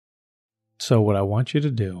So what I want you to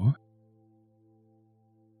do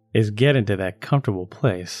is get into that comfortable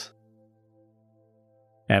place.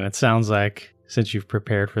 And it sounds like since you've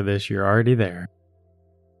prepared for this, you're already there.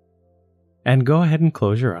 And go ahead and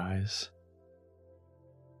close your eyes.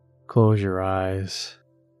 Close your eyes.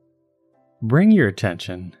 Bring your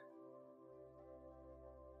attention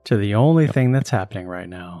to the only thing that's happening right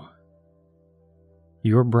now.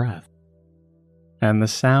 Your breath and the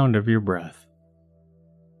sound of your breath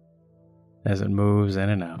as it moves in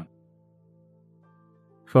and out.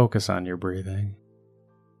 Focus on your breathing.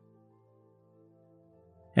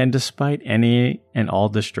 And despite any and all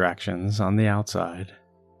distractions on the outside,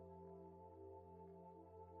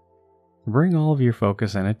 bring all of your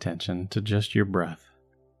focus and attention to just your breath.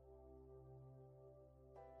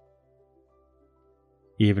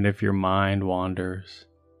 Even if your mind wanders,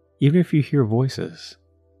 even if you hear voices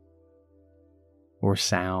or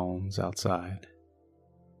sounds outside,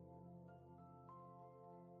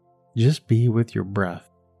 just be with your breath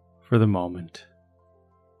for the moment.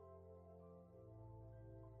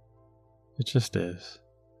 It just is.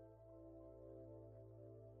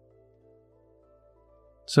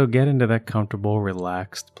 So get into that comfortable,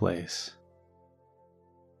 relaxed place,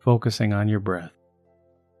 focusing on your breath,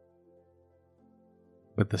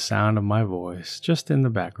 with the sound of my voice just in the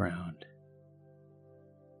background.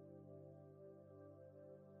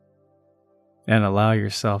 And allow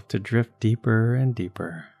yourself to drift deeper and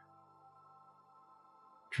deeper,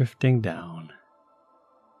 drifting down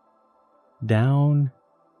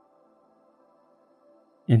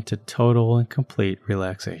into total and complete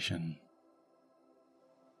relaxation,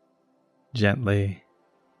 gently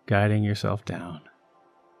guiding yourself down.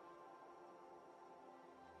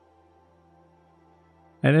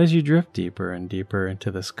 And as you drift deeper and deeper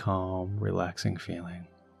into this calm, relaxing feeling,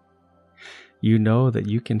 you know that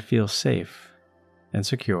you can feel safe and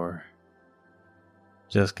secure.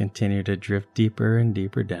 Just continue to drift deeper and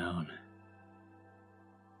deeper down,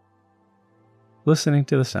 listening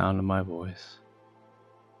to the sound of my voice.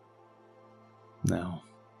 Now,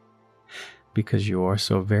 because you are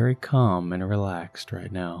so very calm and relaxed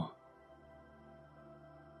right now,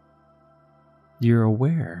 you're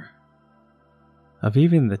aware of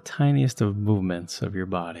even the tiniest of movements of your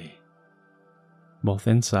body, both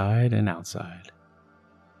inside and outside.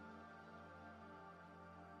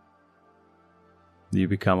 You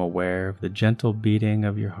become aware of the gentle beating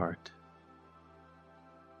of your heart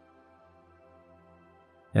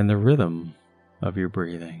and the rhythm of your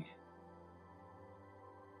breathing.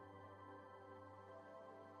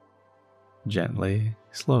 Gently,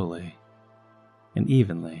 slowly, and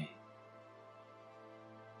evenly.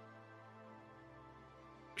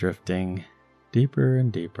 Drifting deeper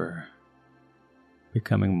and deeper,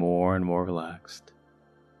 becoming more and more relaxed.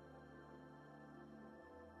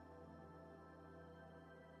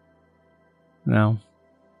 Now,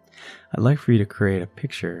 I'd like for you to create a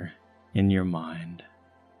picture in your mind.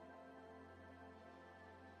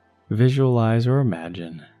 Visualize or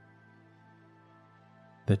imagine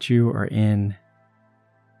that you are in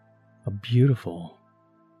a beautiful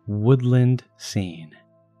woodland scene.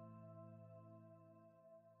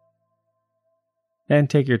 And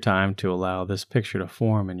take your time to allow this picture to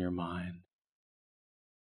form in your mind.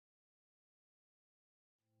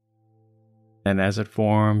 And as it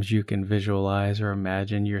forms, you can visualize or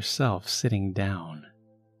imagine yourself sitting down,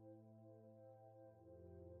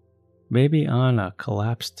 maybe on a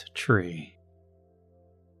collapsed tree.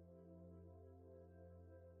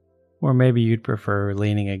 Or maybe you'd prefer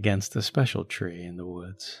leaning against a special tree in the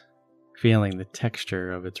woods, feeling the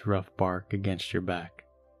texture of its rough bark against your back.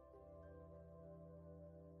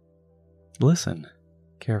 Listen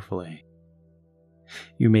carefully.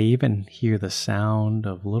 You may even hear the sound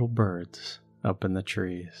of little birds up in the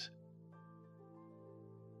trees.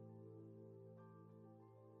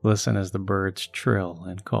 Listen as the birds trill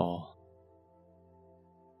and call.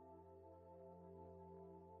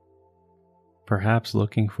 Perhaps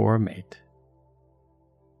looking for a mate.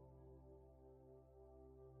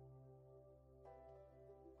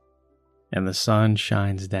 And the sun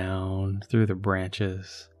shines down through the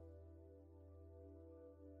branches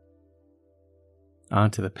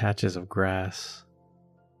onto the patches of grass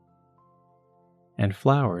and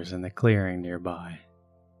flowers in the clearing nearby.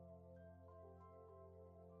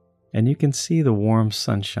 And you can see the warm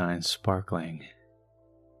sunshine sparkling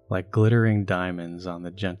like glittering diamonds on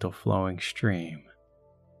the gentle flowing stream.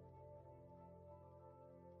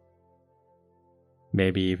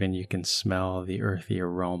 Maybe even you can smell the earthy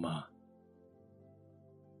aroma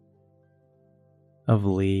of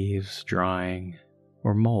leaves drying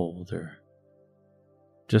or mold or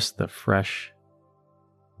just the fresh,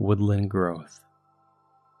 woodland growth.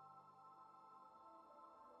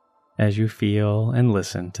 As you feel and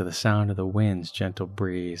listen to the sound of the wind's gentle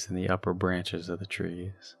breeze in the upper branches of the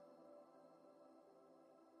trees.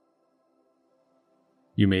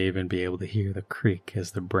 You may even be able to hear the creak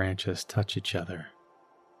as the branches touch each other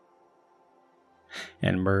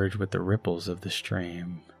and merge with the ripples of the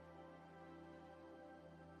stream,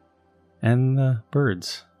 and the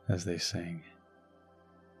birds as they sing.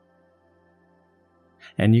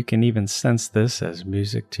 And you can even sense this as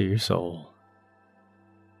music to your soul.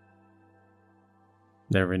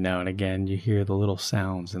 Every now and again you hear the little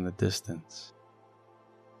sounds in the distance.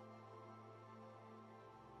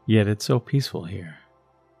 Yet it's so peaceful here,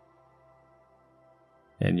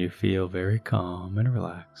 and you feel very calm and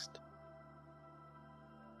relaxed.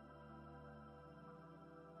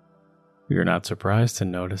 You're not surprised to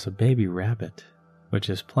notice a baby rabbit, which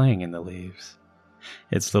is playing in the leaves,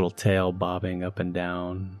 its little tail bobbing up and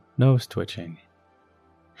down, nose twitching.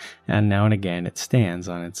 And now and again it stands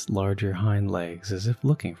on its larger hind legs as if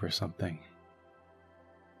looking for something.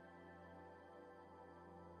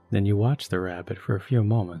 Then you watch the rabbit for a few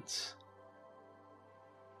moments,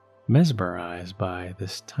 mesmerized by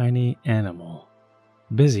this tiny animal,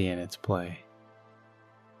 busy in its play.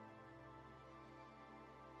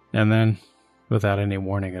 And then, without any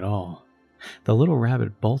warning at all, the little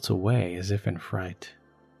rabbit bolts away as if in fright,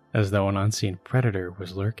 as though an unseen predator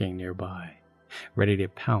was lurking nearby, ready to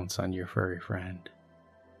pounce on your furry friend.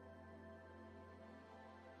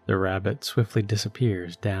 The rabbit swiftly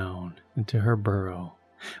disappears down into her burrow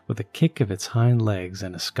with a kick of its hind legs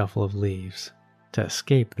and a scuffle of leaves to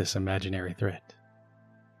escape this imaginary threat.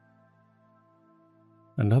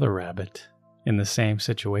 Another rabbit, in the same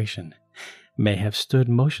situation, may have stood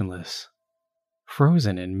motionless,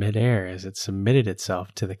 frozen in midair as it submitted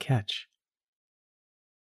itself to the catch.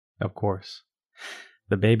 Of course,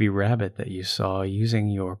 the baby rabbit that you saw using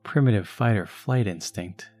your primitive fight-or-flight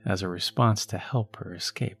instinct as a response to help her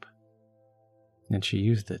escape, and she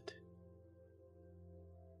used it.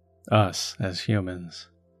 Us, as humans,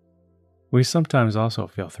 we sometimes also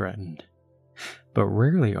feel threatened, but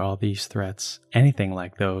rarely are these threats anything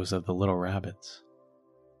like those of the little rabbits.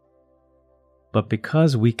 But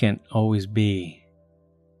because we can always be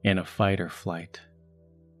in a fight or flight,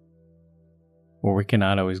 or we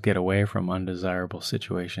cannot always get away from undesirable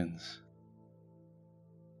situations,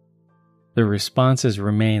 the responses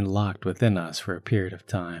remain locked within us for a period of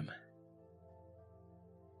time.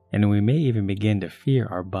 And we may even begin to fear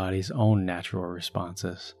our body's own natural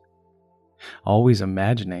responses, always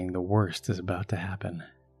imagining the worst is about to happen,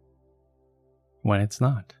 when it's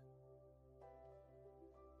not.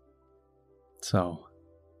 So,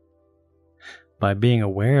 by being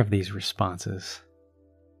aware of these responses,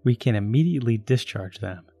 we can immediately discharge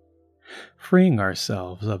them, freeing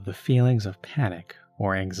ourselves of the feelings of panic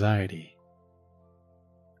or anxiety,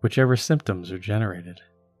 whichever symptoms are generated.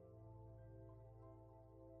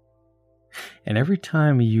 And every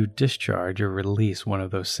time you discharge or release one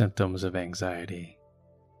of those symptoms of anxiety,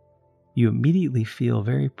 you immediately feel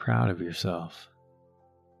very proud of yourself.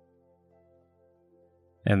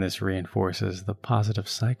 And this reinforces the positive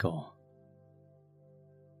cycle.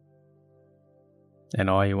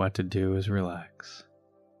 And all you want to do is relax.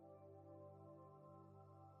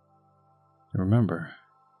 Remember,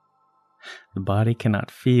 the body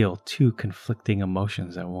cannot feel two conflicting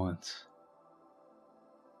emotions at once.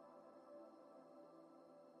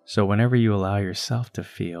 So whenever you allow yourself to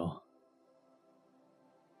feel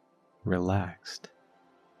relaxed,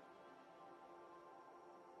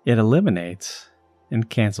 it eliminates and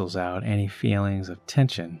cancels out any feelings of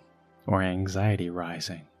tension or anxiety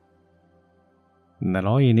rising. And that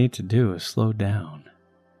all you need to do is slow down,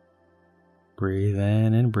 breathe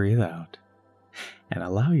in and breathe out, and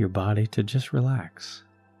allow your body to just relax.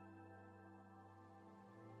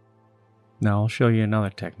 Now I'll show you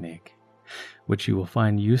another technique, which you will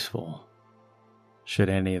find useful should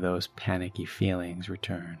any of those panicky feelings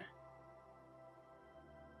return.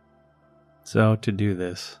 So to do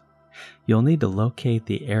this, you'll need to locate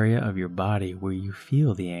the area of your body where you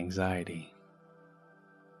feel the anxiety.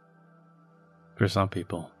 For some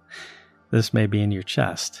people, this may be in your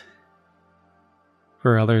chest.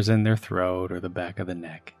 For others, in their throat or the back of the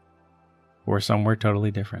neck, or somewhere totally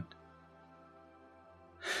different.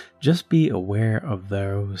 Just be aware of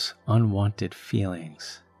those unwanted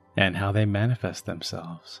feelings and how they manifest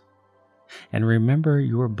themselves. And remember,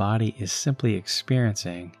 your body is simply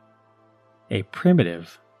experiencing a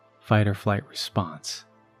primitive fight or flight response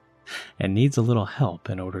and needs a little help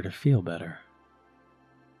in order to feel better.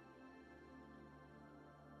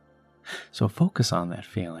 So focus on that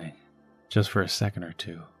feeling just for a second or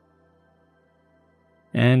two,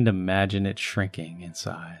 and imagine it shrinking in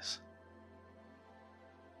size.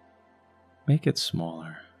 Make it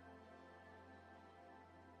smaller.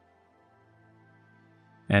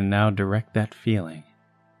 And now direct that feeling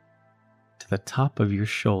to the top of your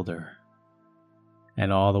shoulder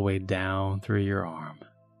and all the way down through your arm.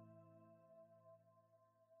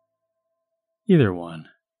 Either one.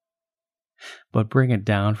 But bring it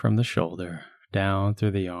down from the shoulder, down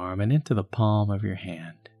through the arm, and into the palm of your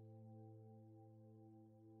hand.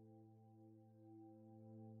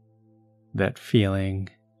 That feeling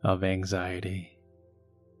of anxiety,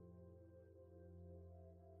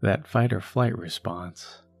 that fight or flight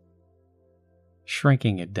response,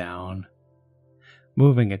 shrinking it down,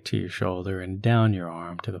 moving it to your shoulder and down your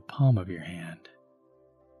arm to the palm of your hand.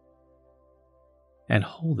 And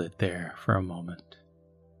hold it there for a moment.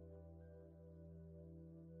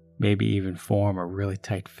 Maybe even form a really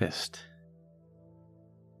tight fist.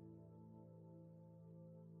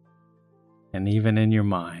 And even in your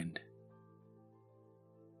mind,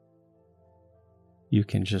 you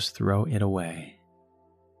can just throw it away.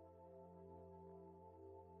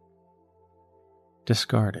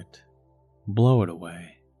 Discard it. Blow it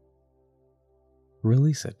away.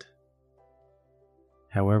 Release it.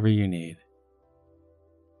 However you need.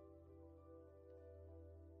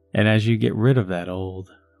 And as you get rid of that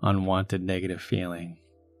old, unwanted negative feeling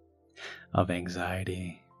of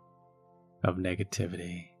anxiety, of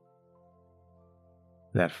negativity,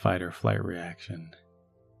 that fight or flight reaction,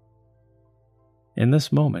 in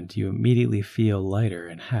this moment you immediately feel lighter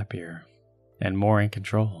and happier and more in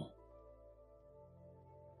control.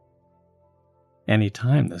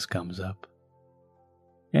 Anytime this comes up,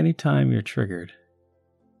 anytime you're triggered,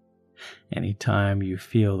 anytime you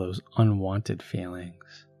feel those unwanted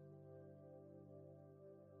feelings,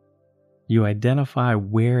 you identify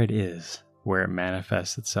where it is, where it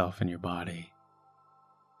manifests itself in your body.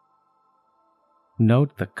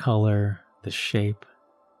 Note the color, the shape,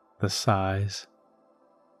 the size,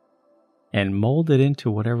 and mold it into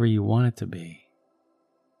whatever you want it to be.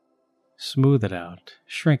 Smooth it out,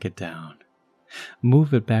 shrink it down,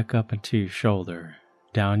 move it back up into your shoulder,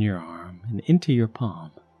 down your arm, and into your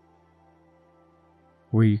palm,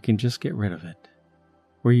 where you can just get rid of it,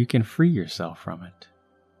 where you can free yourself from it.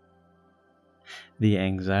 The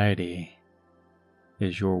anxiety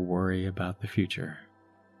is your worry about the future,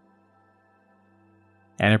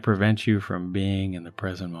 and it prevents you from being in the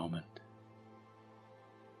present moment.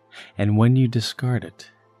 And when you discard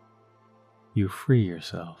it, you free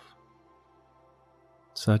yourself.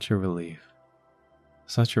 Such a relief,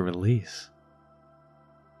 such a release,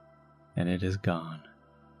 and it is gone.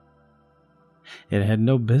 It had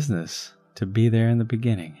no business to be there in the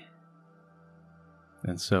beginning,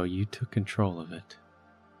 and so you took control of it.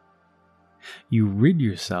 You rid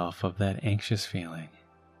yourself of that anxious feeling.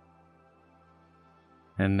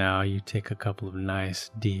 And now you take a couple of nice,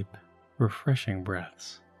 deep, refreshing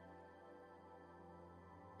breaths.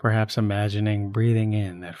 Perhaps imagining breathing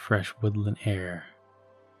in that fresh woodland air.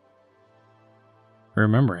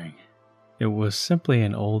 Remembering it was simply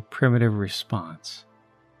an old primitive response,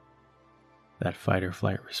 that fight or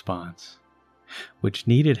flight response, which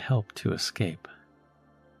needed help to escape.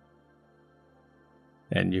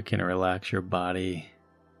 And you can relax your body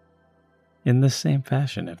in the same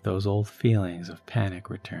fashion if those old feelings of panic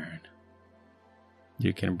return.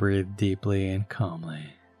 You can breathe deeply and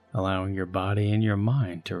calmly, allowing your body and your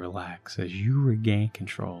mind to relax as you regain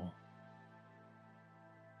control.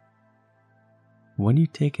 When you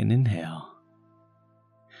take an inhale,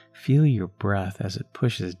 feel your breath as it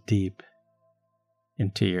pushes deep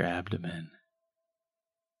into your abdomen.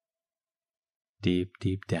 Deep,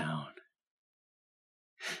 deep down.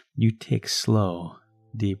 You take slow,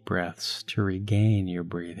 deep breaths to regain your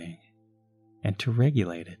breathing and to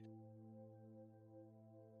regulate it.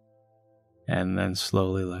 And then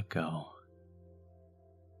slowly let go.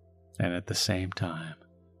 And at the same time,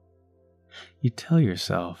 you tell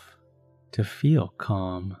yourself to feel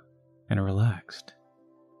calm and relaxed.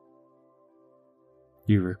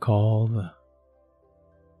 You recall the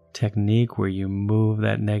technique where you move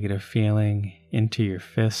that negative feeling into your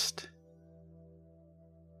fist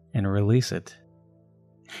and release it.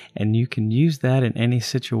 And you can use that in any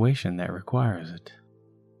situation that requires it.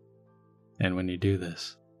 And when you do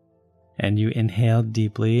this, and you inhale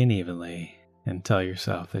deeply and evenly, and tell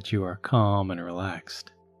yourself that you are calm and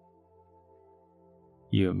relaxed,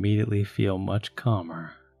 you immediately feel much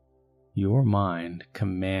calmer. Your mind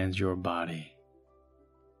commands your body,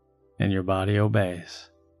 and your body obeys.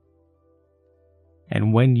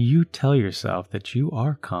 And when you tell yourself that you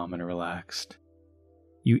are calm and relaxed,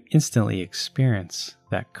 you instantly experience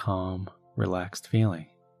that calm, relaxed feeling.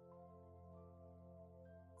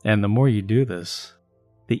 And the more you do this,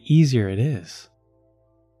 the easier it is.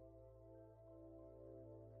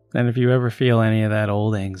 And if you ever feel any of that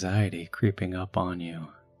old anxiety creeping up on you,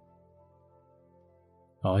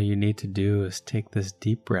 all you need to do is take this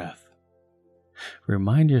deep breath.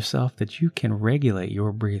 Remind yourself that you can regulate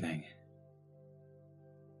your breathing.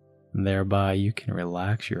 And thereby you can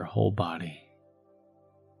relax your whole body.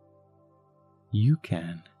 You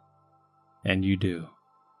can, and you do.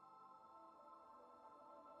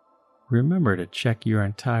 Remember to check your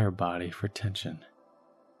entire body for tension.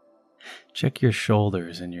 Check your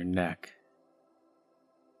shoulders and your neck.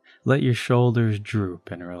 Let your shoulders droop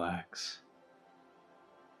and relax.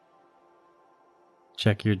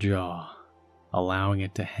 Check your jaw, allowing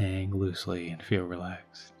it to hang loosely and feel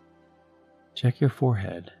relaxed. Check your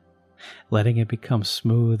forehead, letting it become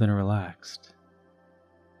smooth and relaxed.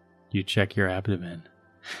 You check your abdomen,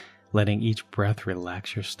 letting each breath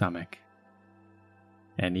relax your stomach.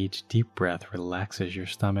 And each deep breath relaxes your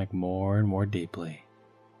stomach more and more deeply.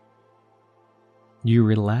 You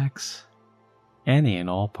relax any and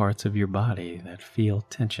all parts of your body that feel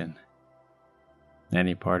tension.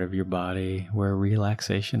 Any part of your body where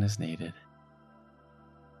relaxation is needed.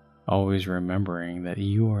 Always remembering that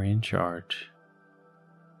you are in charge.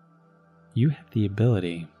 You have the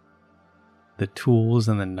ability, the tools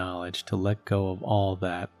and the knowledge to let go of all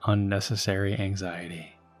that unnecessary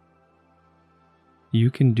anxiety. You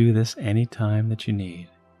can do this anytime that you need.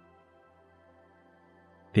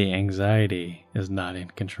 The anxiety is not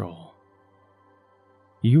in control.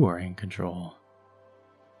 You are in control.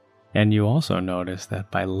 And you also notice that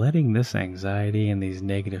by letting this anxiety and these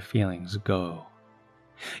negative feelings go,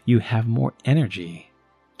 you have more energy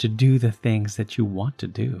to do the things that you want to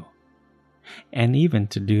do, and even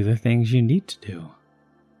to do the things you need to do.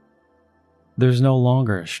 There's no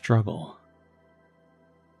longer a struggle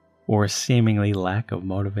or a seemingly lack of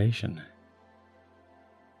motivation.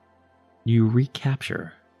 You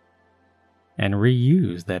recapture and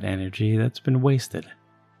reuse that energy that's been wasted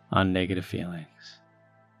on negative feelings.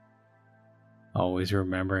 Always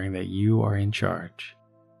remembering that you are in charge.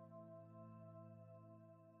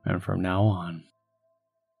 And from now on,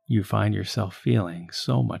 you find yourself feeling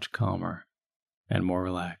so much calmer and more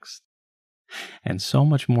relaxed, and so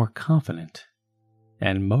much more confident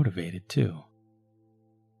and motivated too.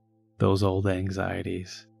 Those old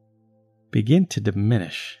anxieties begin to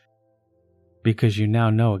diminish because you now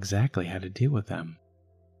know exactly how to deal with them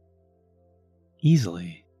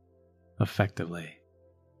easily, effectively,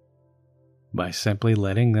 by simply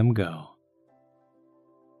letting them go.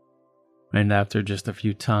 And after just a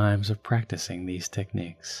few times of practicing these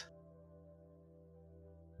techniques,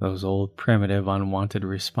 those old primitive unwanted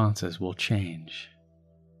responses will change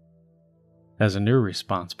as a new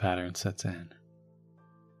response pattern sets in.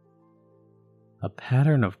 A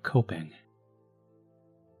pattern of coping,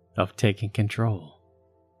 of taking control,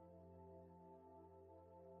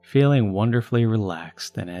 feeling wonderfully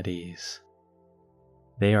relaxed and at ease.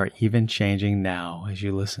 They are even changing now as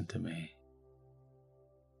you listen to me.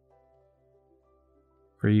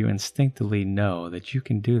 For you instinctively know that you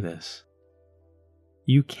can do this.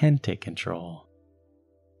 You can take control.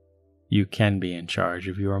 You can be in charge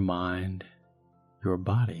of your mind, your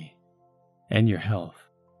body, and your health.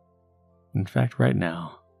 In fact, right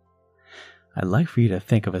now, I'd like for you to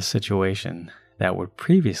think of a situation that would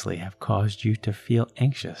previously have caused you to feel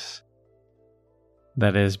anxious.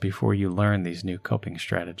 That is, before you learn these new coping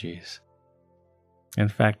strategies. In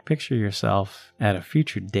fact, picture yourself at a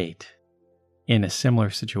future date in a similar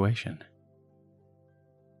situation.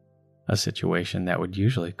 A situation that would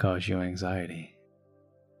usually cause you anxiety.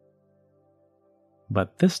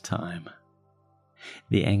 But this time,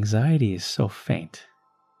 the anxiety is so faint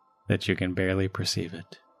that you can barely perceive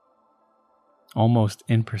it. Almost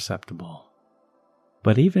imperceptible.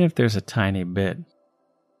 But even if there's a tiny bit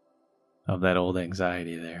of that old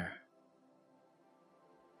anxiety there,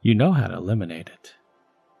 you know how to eliminate it.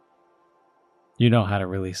 You know how to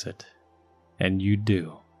release it. And you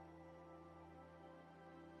do.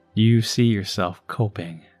 You see yourself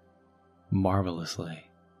coping marvelously,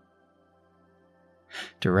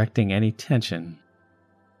 directing any tension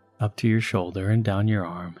up to your shoulder and down your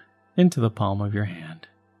arm into the palm of your hand.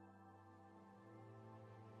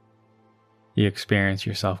 You experience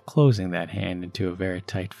yourself closing that hand into a very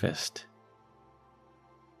tight fist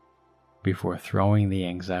before throwing the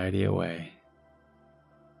anxiety away.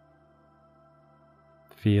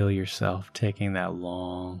 Feel yourself taking that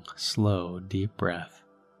long, slow, deep breath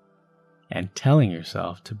and telling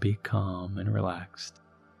yourself to be calm and relaxed.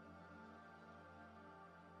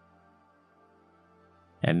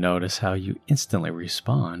 And notice how you instantly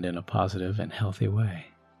respond in a positive and healthy way,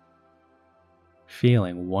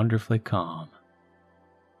 feeling wonderfully calm,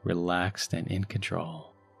 relaxed, and in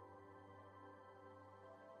control.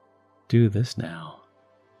 Do this now.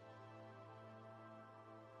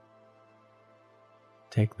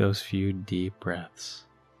 Take those few deep breaths,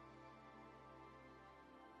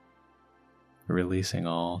 releasing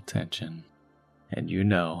all tension. And you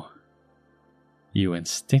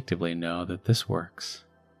instinctively know that this works,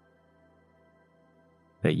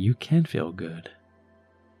 that you can feel good.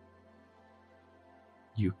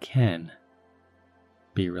 You can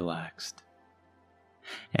be relaxed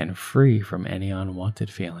and free from any unwanted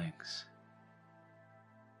feelings,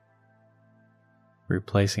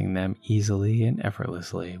 replacing them easily and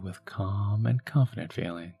effortlessly with calm and confident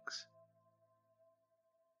feelings.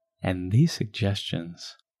 And these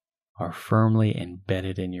suggestions are firmly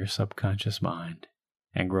embedded in your subconscious mind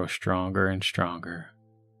and grow stronger and stronger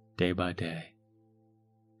day by day.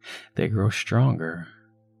 They grow stronger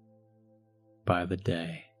by the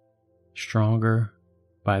day, stronger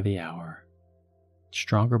by the hour,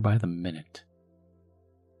 stronger by the minute,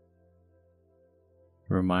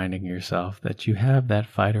 reminding yourself that you have that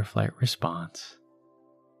fight or flight response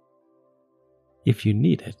if you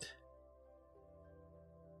need it,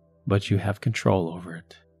 but you have control over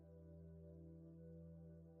it.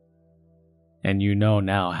 And you know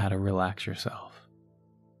now how to relax yourself.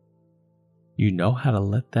 You know how to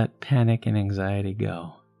let that panic and anxiety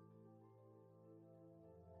go.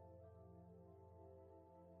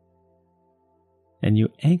 And you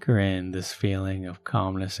anchor in this feeling of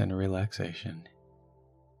calmness and relaxation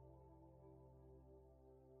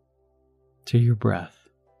to your breath,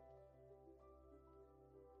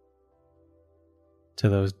 to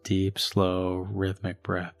those deep, slow, rhythmic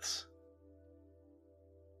breaths,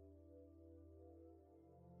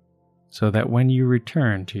 so that when you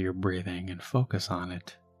return to your breathing and focus on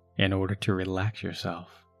it in order to relax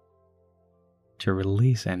yourself, to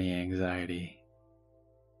release any anxiety,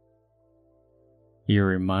 you're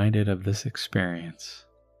reminded of this experience,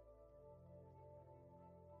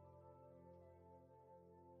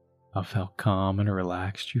 of how calm and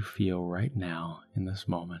relaxed you feel right now in this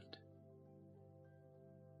moment,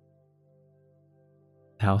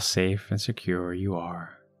 how safe and secure you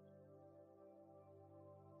are.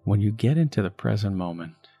 When you get into the present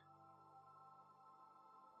moment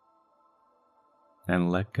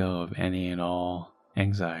and let go of any and all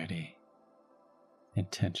anxiety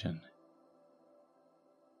and tension.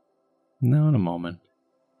 Now in a moment,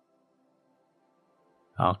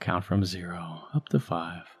 I'll count from 0 up to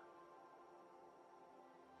 5.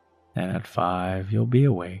 And at 5, you'll be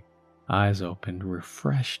awake, eyes opened,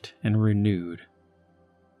 refreshed and renewed,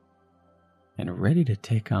 and ready to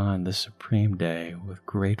take on the supreme day with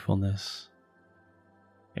gratefulness,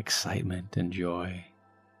 excitement, and joy.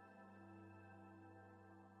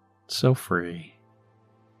 So free,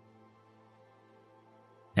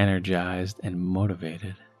 energized, and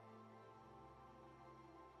motivated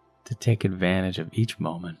to take advantage of each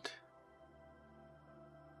moment,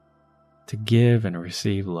 to give and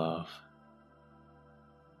receive love,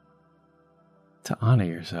 to honor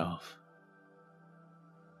yourself,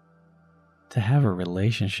 to have a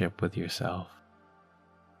relationship with yourself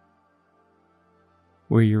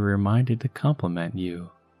where you're reminded to compliment you,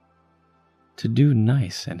 to do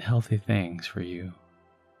nice and healthy things for you.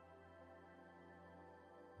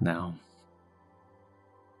 Now,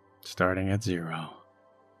 starting at 0,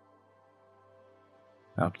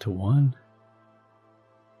 up to 1,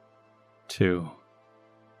 2,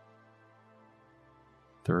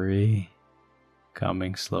 3,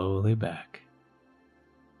 coming slowly back,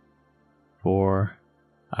 4,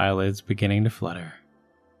 eyelids beginning to flutter,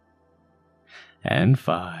 and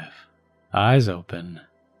 5, eyes open,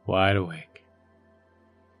 wide awake,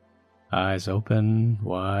 eyes open,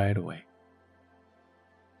 wide awake.